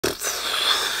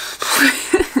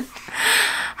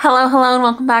Hello, hello, and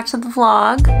welcome back to the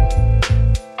vlog.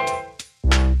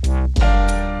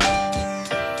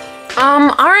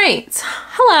 Alright,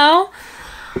 hello.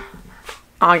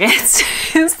 August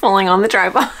is pulling on the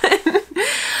tripod.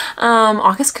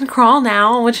 August can crawl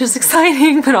now, which is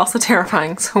exciting, but also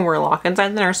terrifying. So we're locked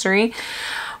inside the nursery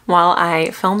while I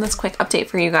film this quick update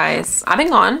for you guys. I've been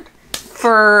gone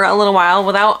for a little while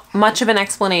without much of an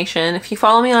explanation. If you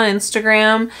follow me on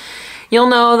Instagram, you'll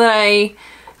know that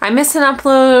I missed an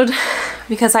upload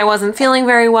because I wasn't feeling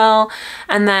very well,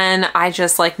 and then I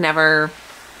just like never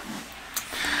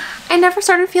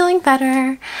started feeling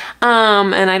better.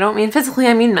 And I don't mean physically,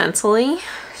 I mean mentally.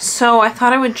 So I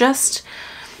thought I would just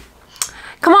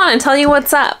come on and tell you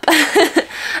what's up.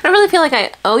 I don't really feel like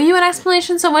I owe you an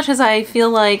explanation so much as I feel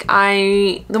like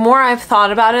the more I've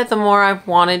thought about it, the more I've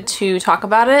wanted to talk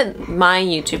about it. My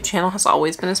YouTube channel has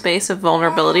always been a space of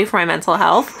vulnerability for my mental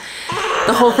health.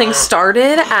 The whole thing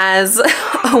started as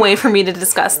a way for me to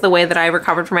discuss the way that I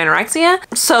recovered from anorexia.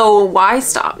 So why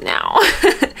stop now?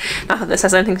 Not that this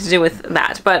has anything to do with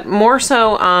that, but more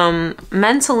so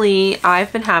mentally,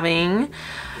 I've been having,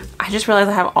 I just realized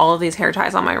I have all of these hair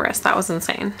ties on my wrist. That was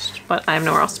insane, but I have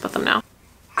nowhere else to put them now.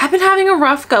 I've been having a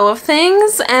rough go of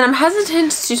things, and I'm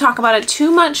hesitant to talk about it too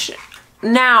much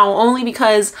now, only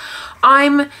because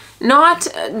I'm not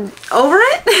over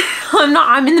it.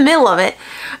 I'm in the middle of it.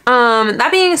 That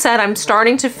being said, I'm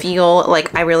starting to feel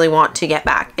like I really want to get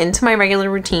back into my regular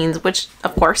routines, which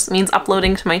of course means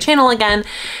uploading to my channel again.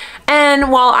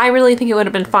 And while I really think it would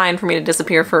have been fine for me to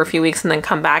disappear for a few weeks and then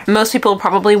come back, most people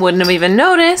probably wouldn't have even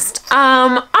noticed.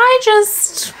 I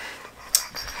just,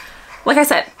 like I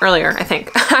said earlier, I think,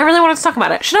 I really wanted to talk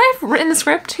about it. Should I have written the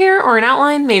script here or an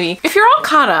outline? Maybe. If you're all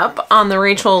caught up on the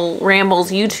Rachel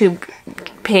Rambles YouTube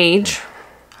page,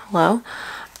 hello,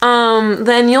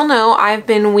 then you'll know I've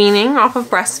been weaning off of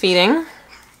breastfeeding.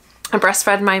 I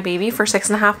breastfed my baby for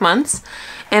 6.5 months,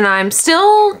 and I'm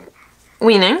still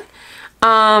weaning.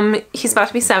 He's about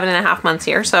to be 7.5 months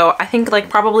here, so I think like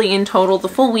probably in total the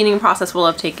full weaning process will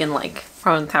have taken like,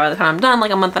 by the time I'm done,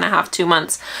 like 1.5 months, 2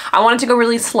 months. I wanted to go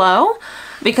really slow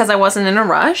because I wasn't in a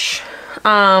rush.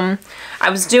 I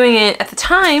was doing it at the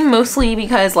time mostly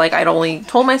because like I'd only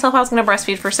told myself I was going to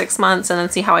breastfeed for 6 months and then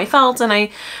see how I felt, and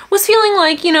I was feeling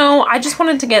like, you know, I just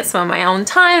wanted to get some of my own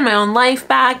time, my own life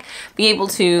back, be able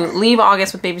to leave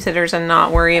August with babysitters and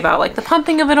not worry about like the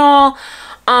pumping of it all.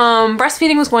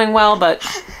 Breastfeeding was going well, but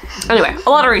anyway, a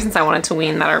lot of reasons I wanted to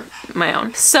wean that are my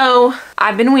own. So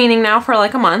I've been weaning now for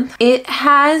like a month. It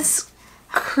has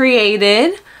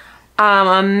created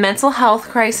a mental health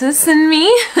crisis in me.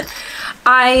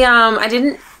 I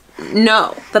didn't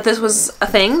know that this was a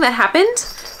thing that happened.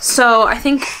 So I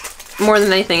think more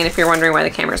than anything, and if you're wondering why the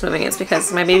camera's moving, it's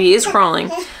because my baby is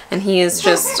crawling and he is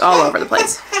just all over the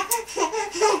place.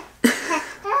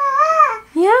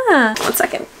 Yeah. 1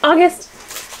 second. August.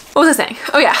 What was I saying?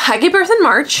 Oh yeah, I gave birth in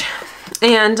March,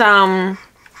 and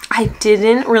I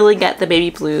didn't really get the baby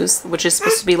blues, which is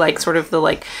supposed to be like sort of the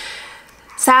like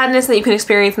sadness that you can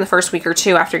experience in the first week or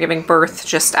two after giving birth,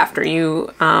 just after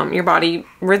you your body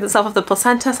rids itself of the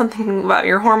placenta, something about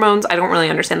your hormones. I don't really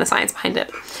understand the science behind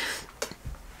it.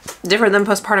 Different than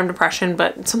postpartum depression,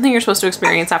 but something you're supposed to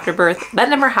experience after birth. That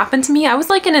never happened to me. I was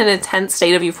like in an intense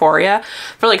state of euphoria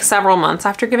for like several months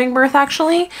after giving birth,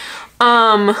 actually.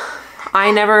 I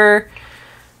never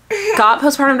got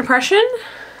postpartum depression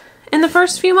in the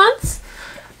first few months.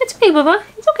 It's okay, Bubba.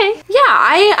 It's okay. Yeah,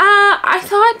 I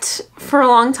thought for a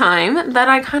long time that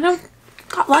I kind of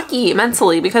got lucky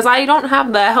mentally because I don't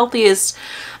have the healthiest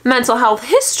mental health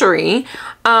history.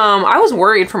 I was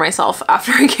worried for myself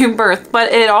after I gave birth,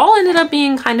 but it all ended up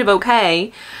being kind of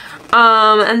okay.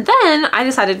 And then I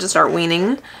decided to start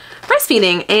weaning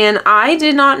breastfeeding, and I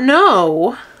did not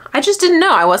know. I just didn't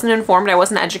know. I wasn't informed. I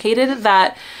wasn't educated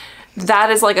that that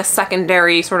is like a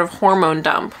secondary sort of hormone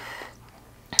dump.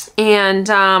 And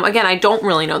again, I don't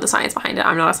really know the science behind it.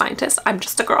 I'm not a scientist. I'm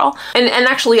just a girl. And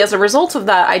actually, as a result of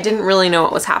that, I didn't really know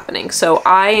what was happening. So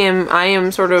I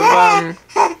am sort of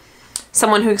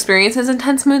someone who experiences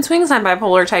intense mood swings. I'm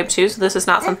bipolar type 2, so this is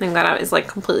not something that is like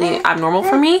completely abnormal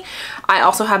for me. I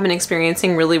also have been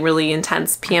experiencing really, really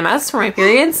intense PMS for my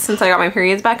periods since I got my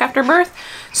periods back after birth.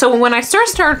 So when I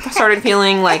started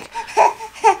feeling like,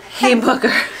 hey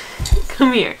Booker,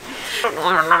 come here.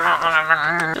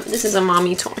 This is a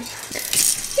mommy toy.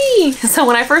 So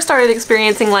when I first started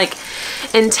experiencing like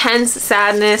intense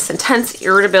sadness, intense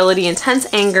irritability, intense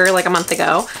anger like a month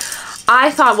ago, I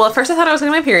thought, well, at first I thought I was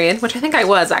getting my period, which I think I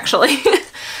was actually.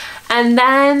 And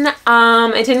then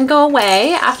it didn't go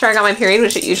away after I got my period,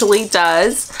 which it usually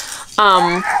does.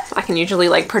 I can usually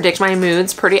like predict my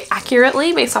moods pretty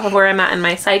accurately based off of where I'm at in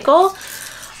my cycle.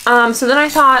 So then I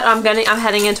thought I'm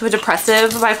heading into a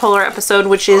depressive bipolar episode,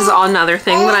 which is another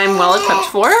thing that I'm well equipped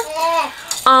for.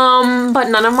 But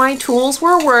none of my tools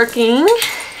were working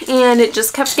and it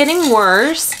just kept getting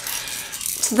worse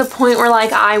to the point where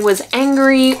like I was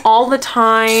angry all the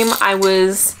time. I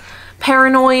was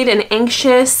paranoid and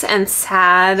anxious and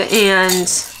sad, and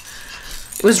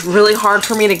it was really hard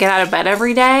for me to get out of bed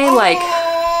every day. Like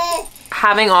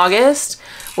having August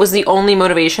was the only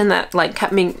motivation that like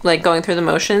kept me like going through the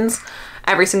motions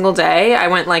every single day. I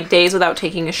went like days without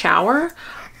taking a shower.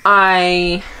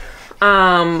 I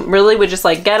really would just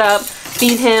like get up,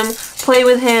 feed him, play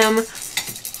with him,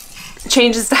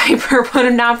 change his diaper, put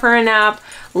him down for a nap,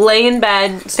 lay in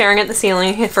bed staring at the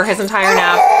ceiling for his entire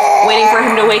nap, waiting for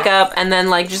him to wake up, and then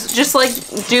like just like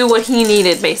do what he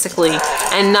needed basically,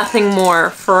 and nothing more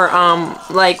for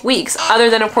like weeks. Other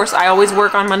than, of course, I always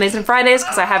work on Mondays and Fridays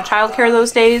because I have childcare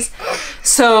those days,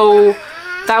 so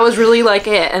that was really like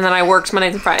it. And then I worked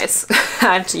Mondays and Fridays.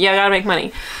 Yeah, I gotta make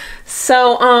money.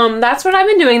 So that's what I've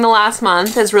been doing the last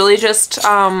month, is really just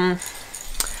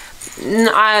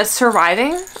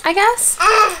surviving, I guess.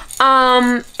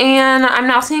 And I'm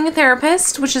now seeing a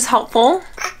therapist, which is helpful.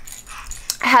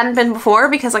 I hadn't been before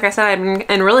because, like I said, I've been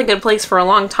in a really good place for a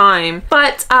long time,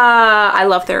 but I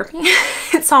love therapy.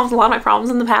 It solved a lot of my problems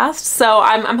in the past, so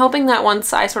I'm hoping that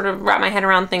once I sort of wrap my head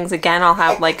around things again, I'll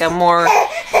have like a more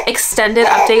extended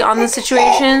update on the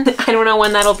situation. I don't know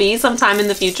when that'll be, sometime in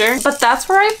the future, but that's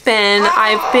where I've been.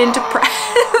 I've been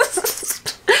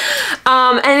depressed.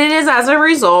 And it is as a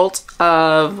result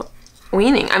of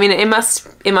weaning. I mean, it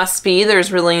must be.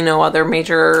 There's really no other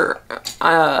major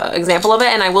example of it.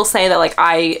 And I will say that like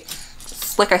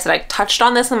I said, I touched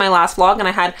on this in my last vlog, and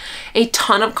I had a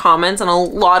ton of comments and a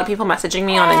lot of people messaging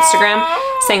me on Instagram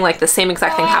saying like the same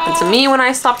exact thing happened to me when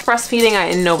I stopped breastfeeding.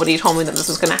 And nobody told me that this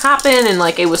was gonna happen, and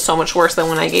like it was so much worse than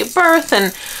when I gave birth.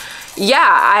 And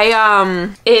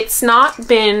yeah, it's not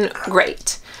been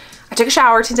great. I took a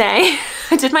shower today.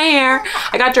 I did my hair.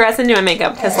 I got dressed and did my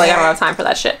makeup because like I don't have time for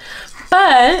that shit.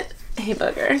 But hey,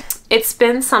 booger, it's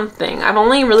been something. I've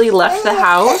only really left the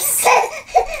house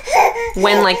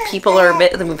when like people are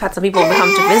we've had some people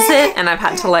come to visit, and I've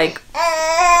had to like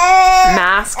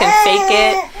mask and fake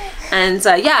it. And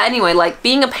yeah, anyway, like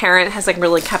being a parent has like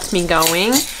really kept me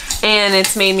going, and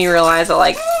it's made me realize that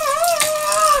like,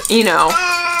 you know,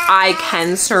 I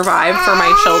can survive for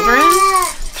my children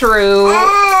through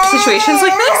situations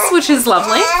like this, which is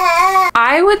lovely.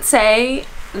 I would say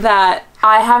that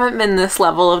I haven't been this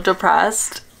level of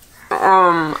depressed,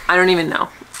 I don't even know,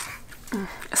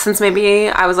 since maybe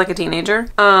I was like a teenager, or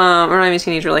not even a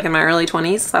teenager, like in my early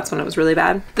 20s. That's when it was really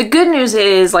bad. The good news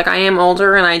is like I am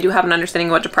older and I do have an understanding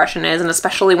of what depression is, and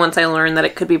especially once I learned that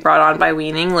it could be brought on by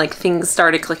weaning, like things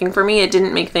started clicking for me. It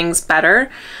didn't make things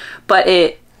better, but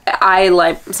I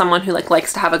like someone who like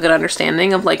likes to have a good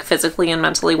understanding of like physically and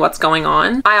mentally what's going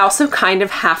on. I also kind of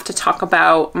have to talk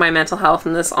about my mental health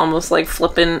in this almost like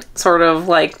flippant sort of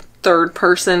like third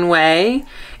person way.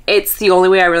 It's the only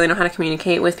way I really know how to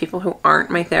communicate with people who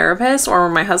aren't my therapist or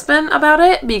my husband about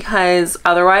it, because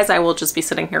otherwise I will just be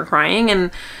sitting here crying, and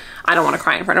I don't want to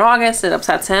cry in front of August. It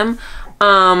upsets him.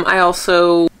 I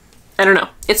don't know.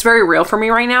 It's very real for me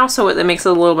right now, so it makes it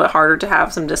a little bit harder to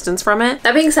have some distance from it.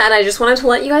 That being said, I just wanted to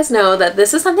let you guys know that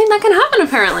this is something that can happen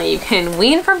apparently. You can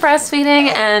wean from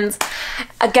breastfeeding and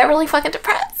get really fucking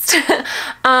depressed.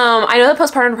 I know that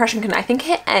postpartum depression can, I think,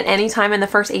 hit at any time in the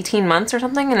first 18 months or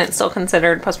something, and it's still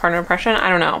considered postpartum depression. I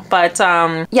don't know. But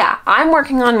yeah, I'm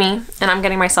working on me and I'm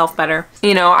getting myself better.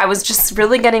 You know, I was just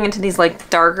really getting into these like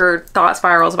darker thought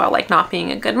spirals about like not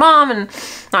being a good mom and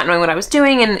not knowing what I was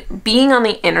doing, and being on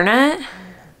the internet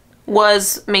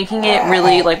was making it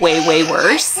really like way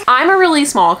worse. I'm a really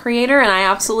small creator and I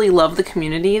absolutely love the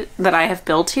community that I have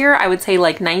built here. I would say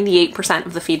like 98%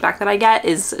 of the feedback that I get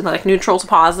is like neutral to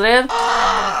positive.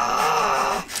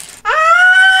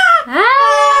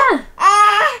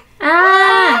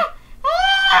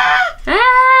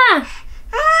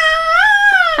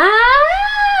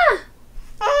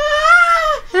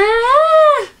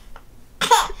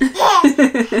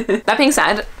 That being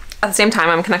said, at the same time,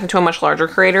 I'm connected to a much larger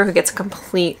creator who gets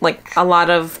a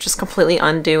lot of just completely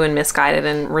undue and misguided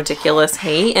and ridiculous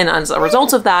hate. And as a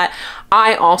result of that,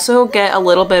 I also get a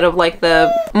little bit of like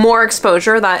the more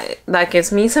exposure that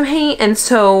gives me some hate. And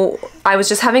so I was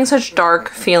just having such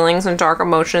dark feelings and dark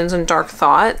emotions and dark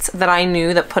thoughts that I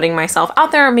knew that putting myself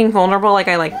out there and being vulnerable like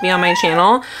I like to be on my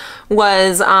channel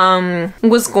was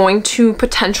going to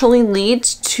potentially lead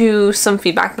to some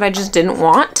feedback that I just didn't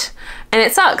want. And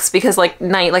it sucks because like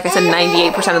I said,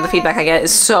 98% of the feedback I get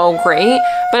is so great.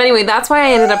 But anyway, that's why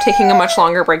I ended up taking a much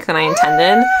longer break than I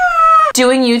intended.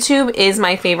 Doing YouTube is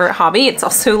my favorite hobby. It's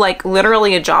also like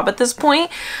literally a job at this point.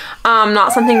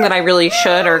 Not something that I really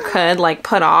should or could like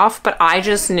put off, but I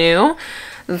just knew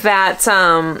that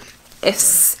if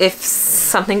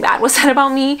something bad was said about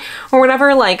me or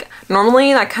whatever, like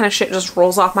normally that kind of shit just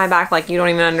rolls off my back like you don't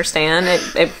even understand.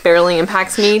 It barely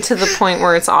impacts me to the point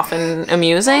where it's often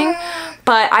amusing,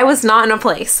 but I was not in a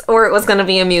place where it was going to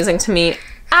be amusing to me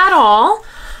at all.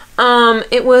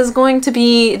 It was going to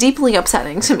be deeply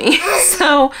upsetting to me.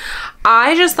 So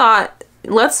I just thought,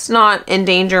 let's not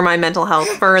endanger my mental health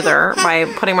further by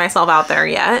putting myself out there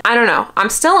yet. I don't know. I'm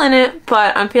still in it,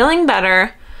 but I'm feeling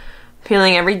better.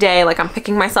 Feeling every day like I'm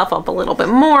picking myself up a little bit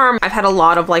more. I've had a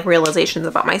lot of like realizations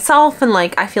about myself, and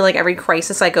like I feel like every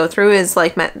crisis I go through is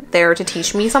like meant there to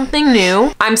teach me something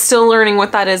new. I'm still learning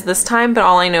what that is this time, but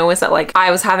all I know is that like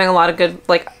I was having a lot of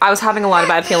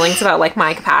bad feelings about like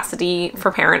my capacity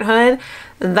for parenthood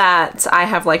that I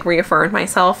have like reaffirmed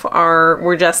myself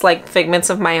were just like figments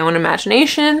of my own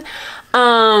imagination.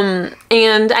 And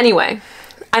anyway,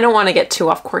 I don't want to get too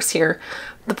off course here.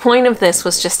 The point of this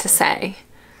was just to say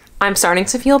I'm starting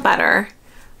to feel better,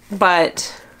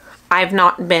 but I've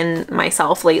not been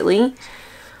myself lately.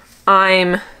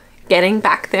 I'm getting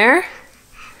back there,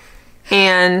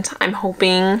 and I'm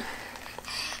hoping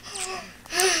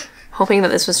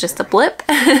that this was just a blip.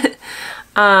 And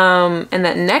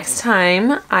that next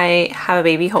time I have a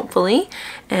baby, hopefully,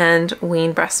 and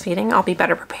wean breastfeeding, I'll be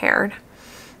better prepared.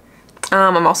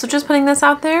 I'm also just putting this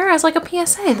out there as like a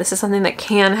PSA. This is something that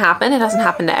can happen. It doesn't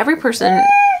happen to every person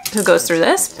who goes through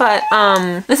this, but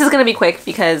this is gonna be quick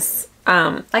because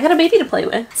I got a baby to play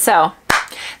with. So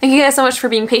thank you guys so much for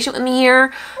being patient with me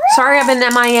here. Sorry I've been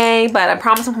MIA, but I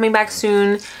promise I'm coming back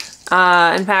soon.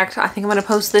 In fact, I think I'm gonna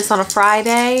post this on a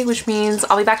Friday, which means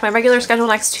I'll be back to my regular schedule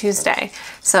next Tuesday.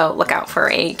 So look out for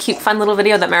a cute, fun little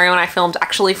video that Mario and I filmed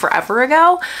actually forever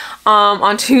ago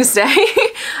on Tuesday.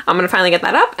 I'm gonna finally get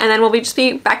that up, and then we'll just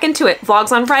be back into it.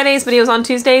 Vlogs on Fridays, videos on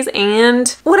Tuesdays, and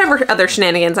whatever other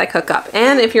shenanigans I cook up.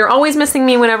 And if you're always missing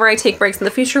me whenever I take breaks in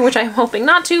the future, which I'm hoping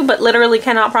not to, but literally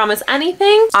cannot promise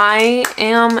anything, I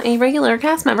am a regular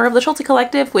cast member of the Schulte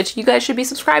Collective, which you guys should be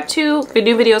subscribed to. The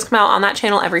new videos come out on that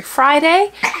channel every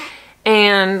Friday.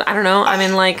 And I don't know, I'm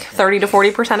in like 30 to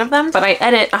 40% of them, but I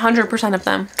edit 100% of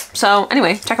them. So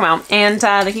anyway, check them out. And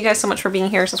thank you guys so much for being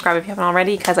here. Subscribe if you haven't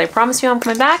already, because I promise you I'm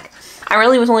coming back. I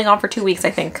really was only gone for 2 weeks, I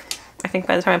think. I think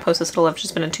by the time I post this, it'll have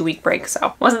just been a 2-week break,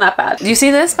 so wasn't that bad. Do you see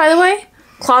this, by the way?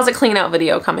 Closet clean out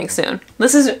video coming soon.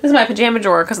 This is my pajama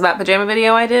drawer because of that pajama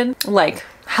video I did. Like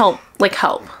help. Like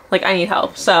I need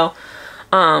help. So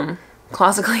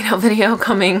closet clean out video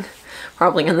coming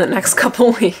probably in the next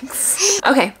couple weeks.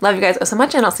 Okay, love you guys so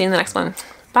much, and I'll see you in the next one.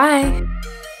 Bye.